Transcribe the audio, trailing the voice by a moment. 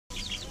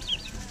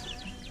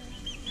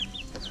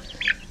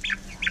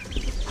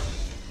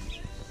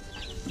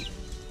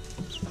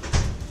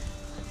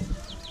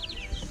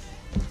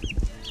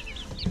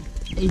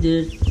Hey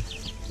dude.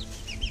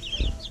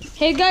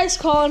 Hey guys,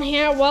 Colin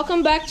here.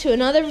 Welcome back to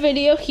another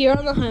video here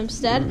on the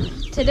Homestead.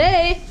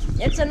 Today,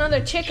 it's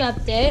another chick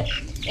update,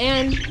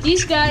 and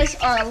these guys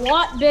are a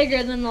lot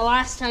bigger than the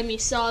last time you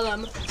saw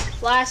them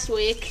last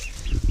week.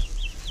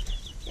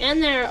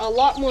 And they're a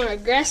lot more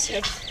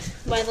aggressive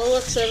by the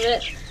looks of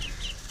it.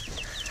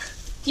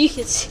 You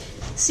can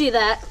see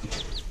that.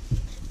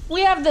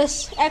 We have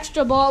this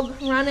extra bulb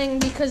running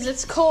because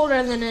it's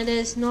colder than it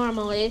is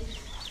normally.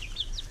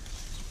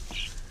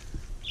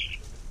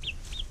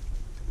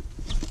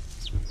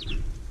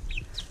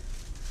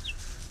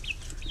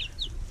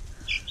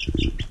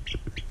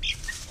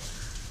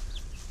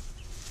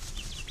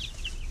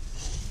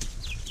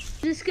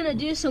 Just gonna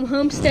do some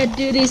homestead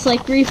duties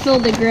like refill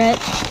the grit.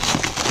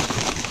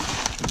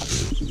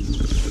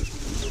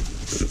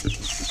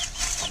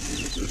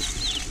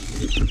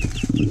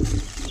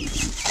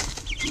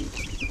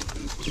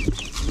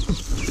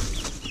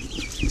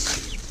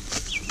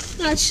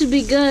 That should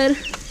be good,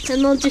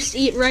 and they'll just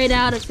eat right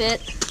out of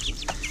it.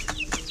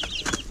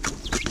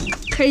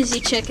 Crazy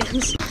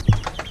chickens.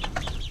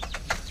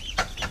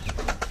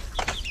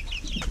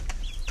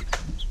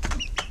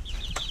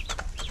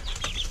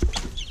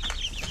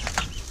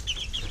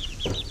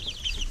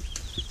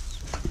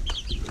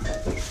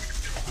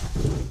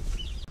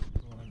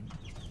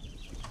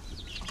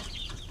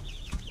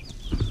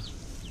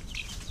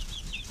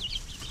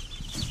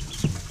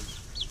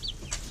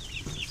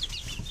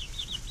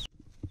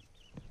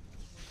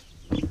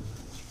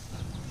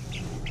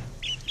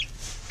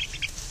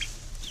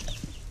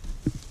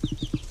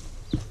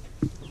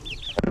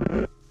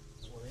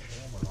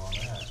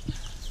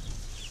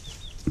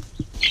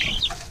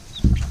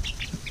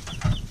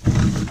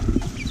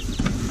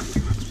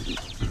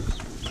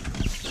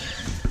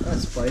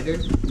 Spider?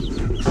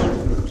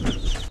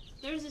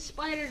 There's a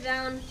spider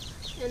down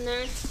in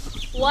there.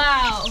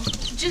 Wow,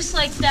 just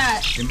like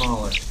that.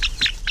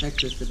 Demolished. Heck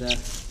this to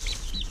death.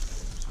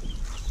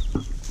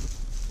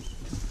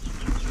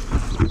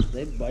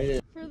 They bite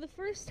it. For the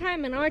first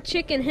time in our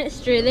chicken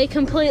history, they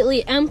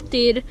completely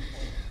emptied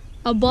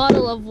a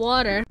bottle of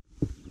water.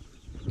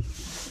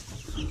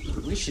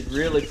 We should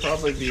really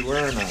probably be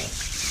wearing a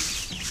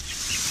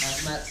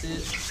hazmat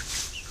suit.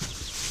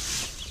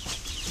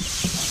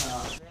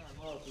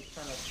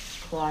 Trying to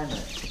climb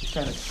it,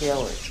 trying to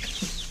scale it.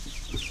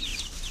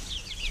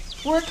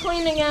 We're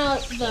cleaning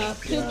out the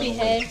poopy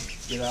hay.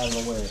 Get out of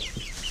the way.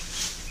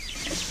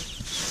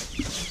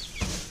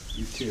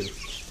 You too.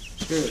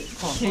 Good.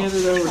 Hand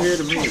it over here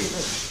to me,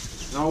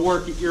 and I'll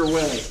work it your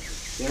way.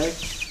 Okay?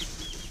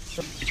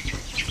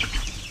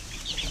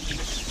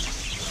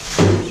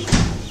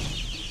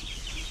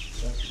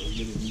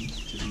 Actually, it needs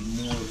to be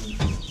more than.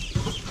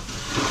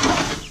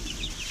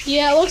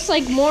 Yeah, it looks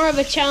like more of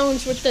a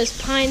challenge with those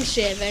pine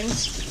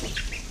shavings.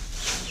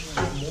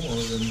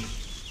 More than.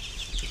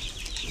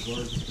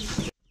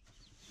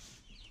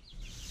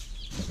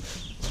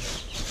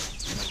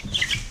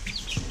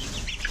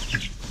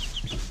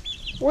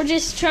 We're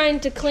just trying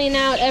to clean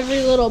out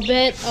every little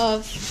bit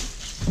of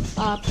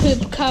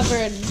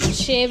poop-covered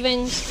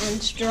shavings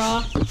and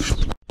straw.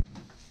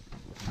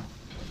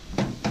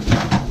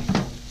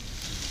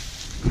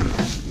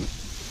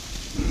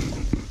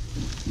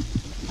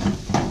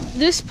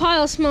 This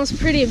pile smells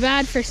pretty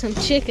bad for some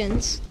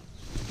chickens.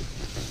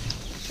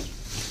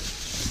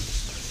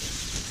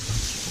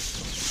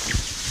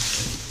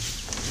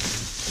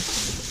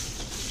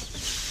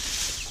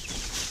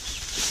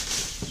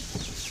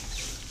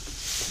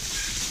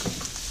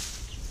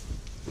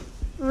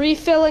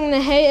 Refilling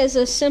the hay is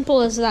as simple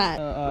as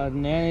that.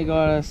 Nanny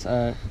got us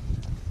a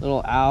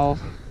little owl,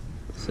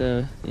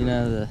 so you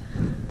know the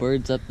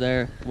birds up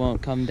there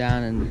won't come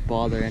down and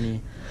bother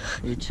any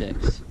of your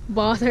chicks.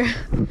 Bother. So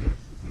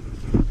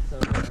we're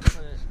gonna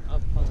put it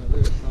up on the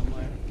roof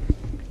somewhere,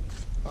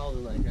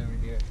 probably like over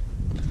here.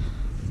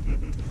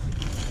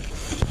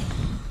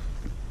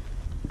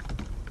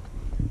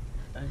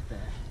 Right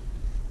there.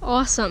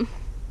 Awesome.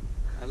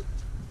 I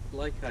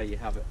like how you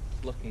have it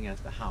looking at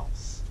the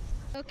house.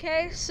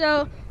 Okay,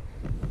 so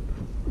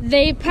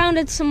they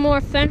pounded some more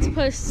fence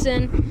posts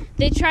in.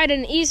 They tried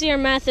an easier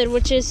method,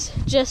 which is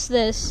just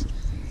this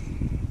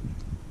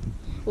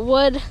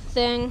wood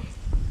thing.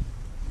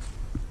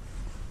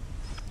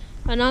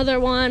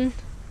 Another one.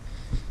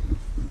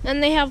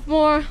 And they have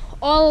more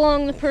all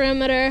along the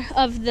perimeter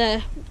of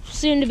the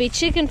soon-to-be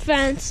chicken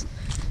fence.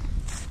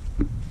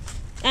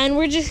 And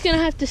we're just gonna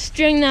have to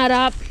string that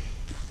up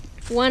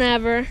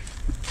whenever.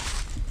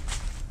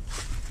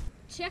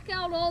 Check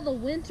out all the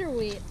winter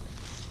wheat.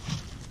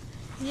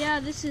 Yeah,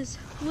 this is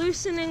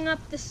loosening up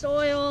the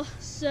soil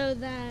so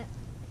that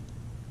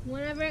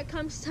whenever it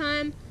comes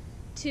time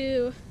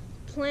to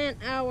plant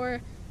our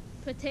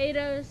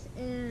potatoes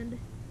and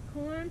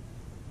corn,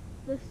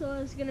 the soil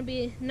is going to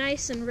be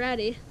nice and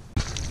ready.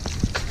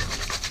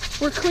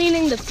 We're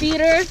cleaning the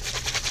feeder.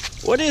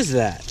 What is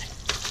that?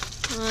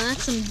 Oh,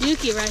 that's some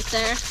dookie right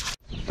there.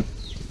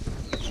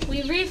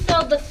 We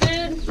refilled the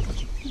food,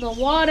 the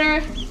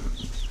water,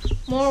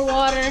 more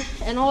water,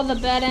 and all the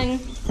bedding.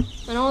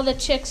 and all the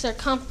chicks are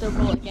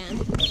comfortable again.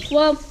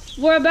 Well,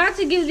 we're about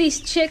to give these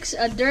chicks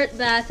a dirt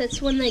bath.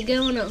 It's when they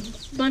go in a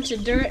bunch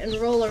of dirt and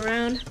roll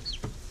around.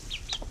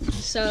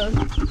 So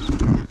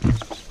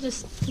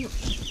just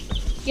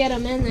get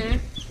them in there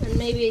and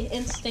maybe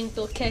instinct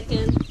will kick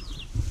in.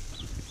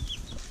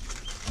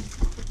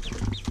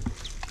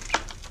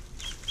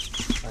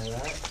 Like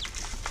that.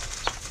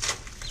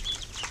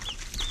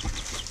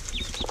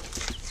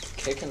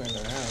 Kicking it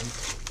around.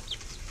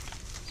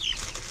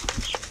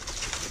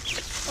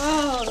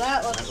 Oh,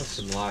 that That looks... was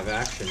some live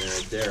action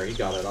right there. He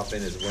got it up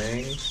in his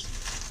wings.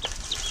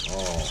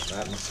 Oh,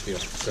 that must feel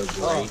so Oh,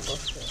 great. look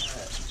at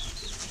that.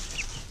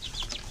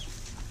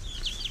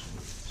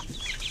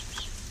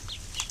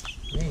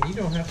 Man, you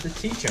don't have to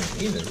teach him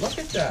either. Look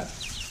at that.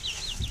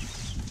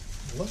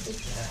 Look at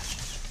that.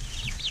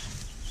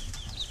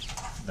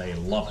 They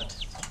love it.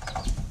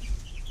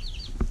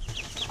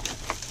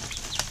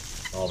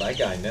 Oh, that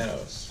guy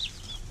knows.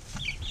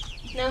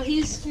 Now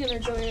he's gonna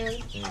join in.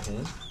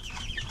 Mm-hmm.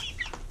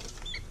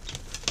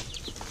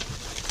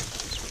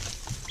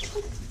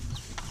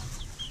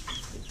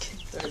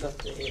 Right up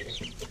to here.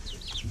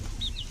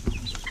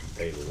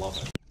 They love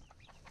it.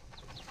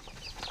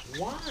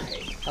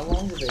 Why? How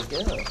long do they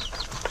go?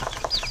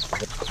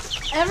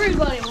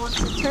 Everybody wants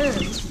to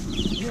turn.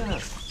 Yeah.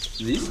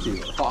 These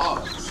two are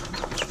hogs.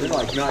 They're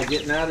like not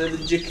getting out of the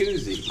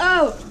jacuzzi.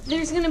 Oh,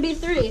 there's gonna be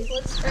 3.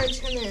 Let's urge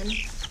him in.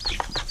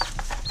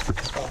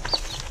 Oh,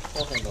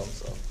 he'll handle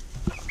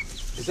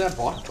himself. Is that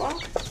Bok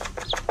Bok?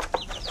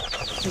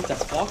 I think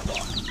that's Bok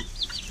Bok.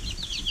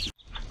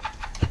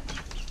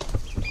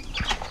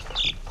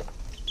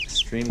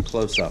 Extreme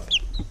close up.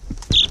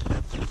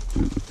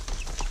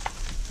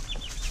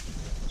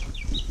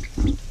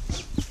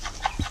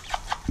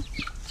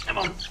 Come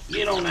on,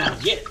 get on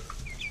out, get.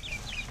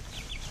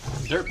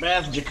 Dirt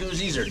bath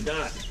jacuzzis are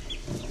done.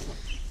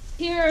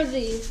 Here are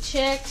the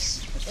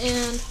chicks,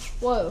 and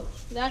whoa,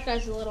 that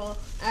guy's a little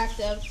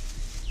active.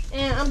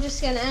 And I'm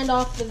just gonna end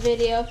off the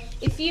video.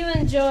 If you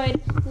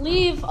enjoyed,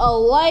 leave a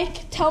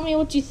like, tell me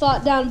what you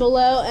thought down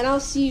below, and I'll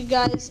see you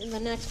guys in the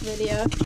next video.